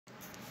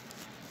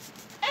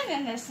And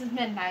then this is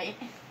Midnight.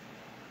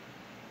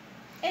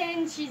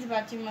 And she's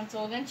about 2 months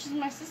old, and she's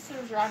my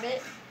sister's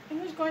rabbit,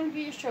 who's going to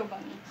be a show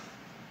bunny.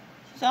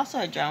 She's also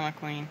a drama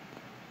queen.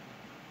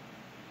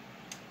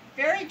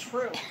 Very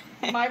true.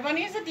 My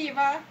bunny is a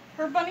diva.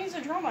 Her bunny's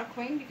a drama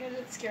queen because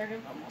it's scared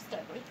of almost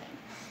everything.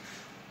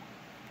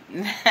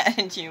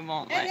 That you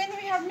won't like. And then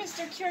we have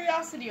Mr.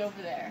 Curiosity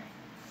over there,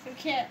 who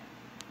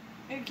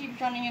keeps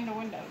running into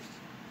windows.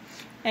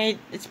 Hey,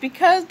 it's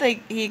because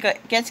he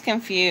gets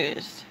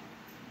confused.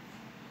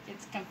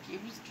 It's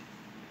confused.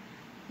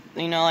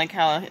 You know, like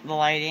how the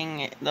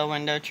lighting, the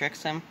window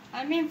tricks him?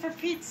 I mean, for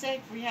Pete's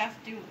sake, we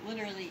have to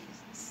literally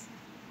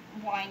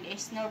wind a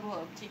snow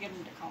globe to get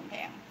him to calm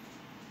down.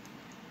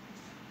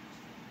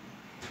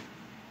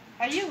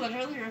 Are you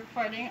literally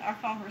recording our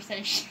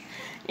conversation?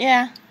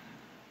 Yeah.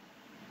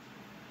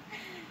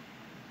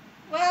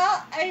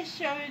 Well, I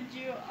showed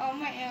you all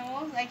my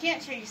animals. I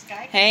can't show you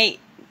Sky. Hey,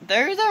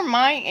 those are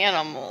my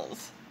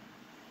animals.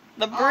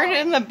 The bird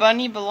and the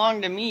bunny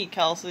belong to me,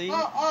 Kelsey.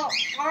 Well, all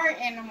our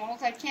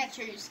animals. I can't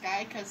show you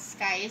Sky because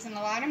Sky isn't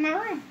allowed in my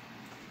room.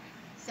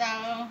 So.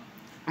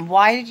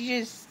 Why did you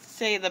just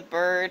say the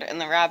bird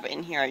and the rabbit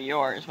in here are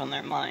yours when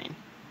they're mine?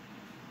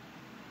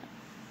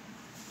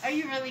 Are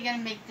you really going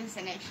to make this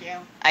an issue?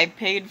 I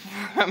paid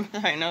for them, so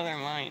I know they're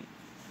mine.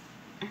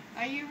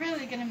 Are you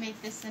really going to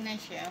make this an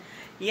issue?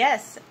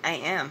 Yes, I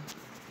am.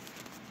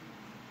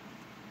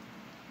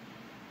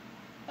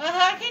 Well,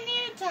 how can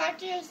you talk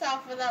to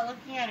yourself without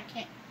looking at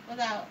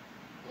without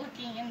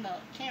looking in the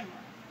camera?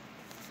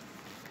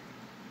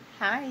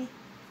 Hi.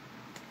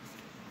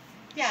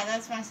 Yeah,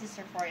 that's my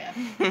sister for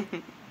you.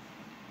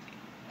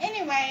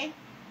 Anyway,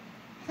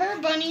 her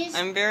bunny's...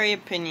 I'm very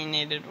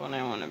opinionated when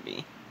I want to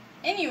be.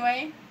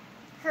 Anyway,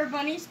 her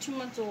bunny's 2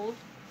 months old.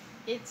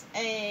 It's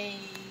a...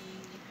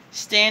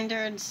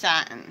 Standard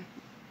satin.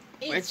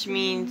 Which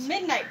means...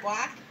 midnight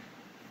black.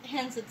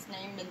 Hence its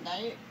name,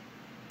 Midnight.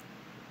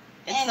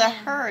 It's a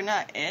her,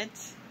 not it.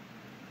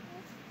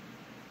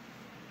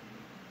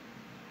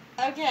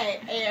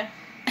 Okay,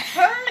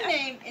 her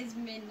name is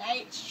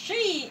Midnight.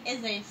 She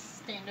is a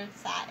standard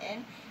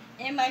satin.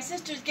 And my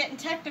sister's getting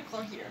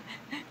technical here.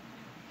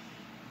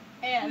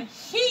 And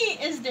he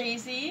is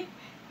Daisy.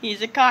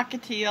 He's a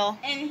cockatiel.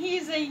 And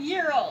he's a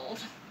year-old.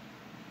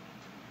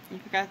 You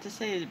forgot to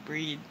say his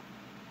breed.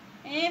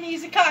 And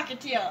he's a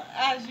cockatiel,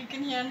 as you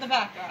can hear in the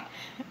background.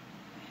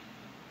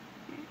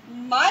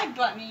 My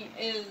bunny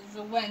is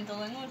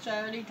Gwendolyn, which I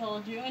already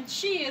told you, and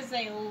she is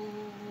a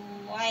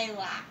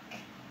lilac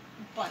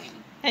bunny.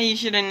 Hey, you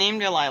should have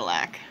named her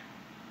Lilac.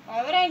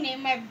 Why would I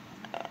name my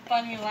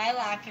bunny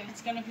Lilac if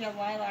it's going to be a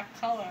lilac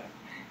color?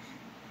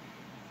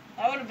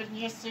 That would have been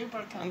just super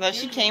confusing. Although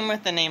she came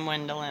with the name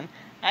Gwendolyn.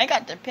 I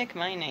got to pick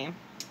my name.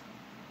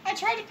 I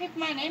tried to pick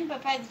my name,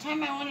 but by the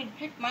time I wanted to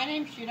pick my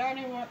name, she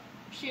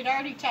had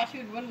already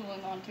tattooed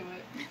Gwendolyn onto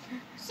it.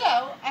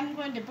 So, I'm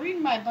going to breed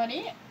my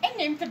bunny and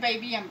name the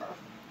baby Ember.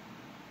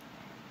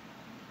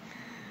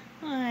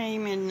 Hi,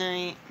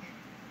 Midnight.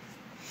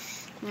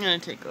 I'm going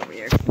to take over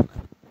here. Isn't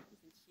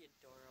she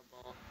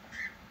adorable?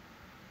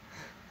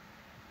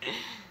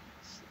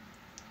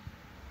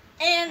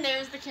 And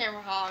there's the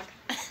camera hog.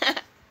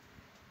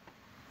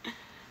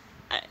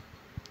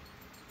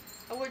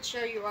 I would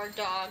show you our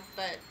dog,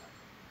 but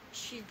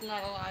she's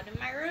not allowed in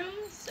my room.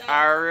 So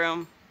Our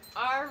room.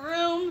 Our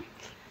room,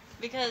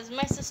 because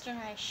my sister and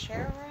I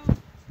share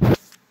a room.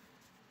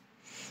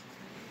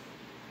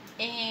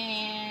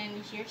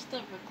 And you're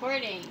still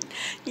recording.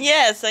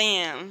 Yes, I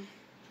am.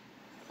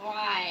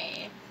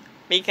 Why?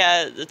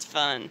 Because it's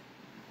fun.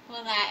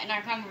 Well, that and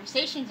our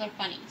conversations are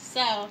funny.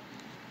 So,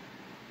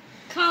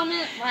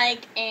 comment,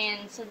 like,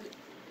 and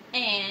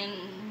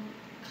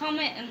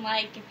comment and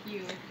like if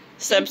you...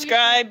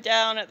 Subscribe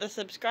down at the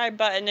subscribe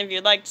button if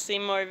you'd like to see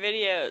more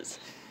videos.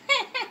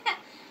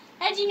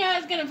 How'd you know I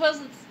was going to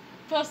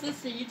post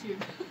this to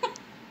YouTube?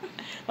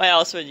 Why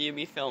else would you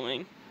be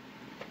filming?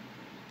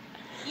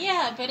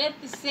 Yeah, but at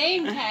the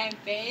same time,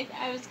 Faith,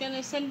 I was going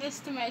to send this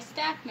to my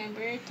staff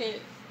member to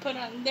put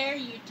on their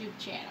YouTube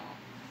channel.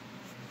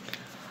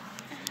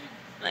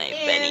 My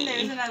and bunny.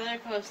 there's another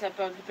close-up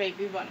of the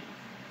baby bunny.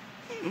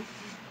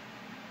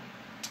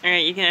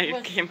 Alright, you can have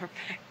your camera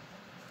back.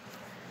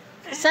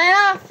 Sign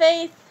off,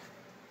 Faith.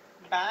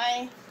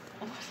 Bye.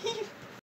 What are you...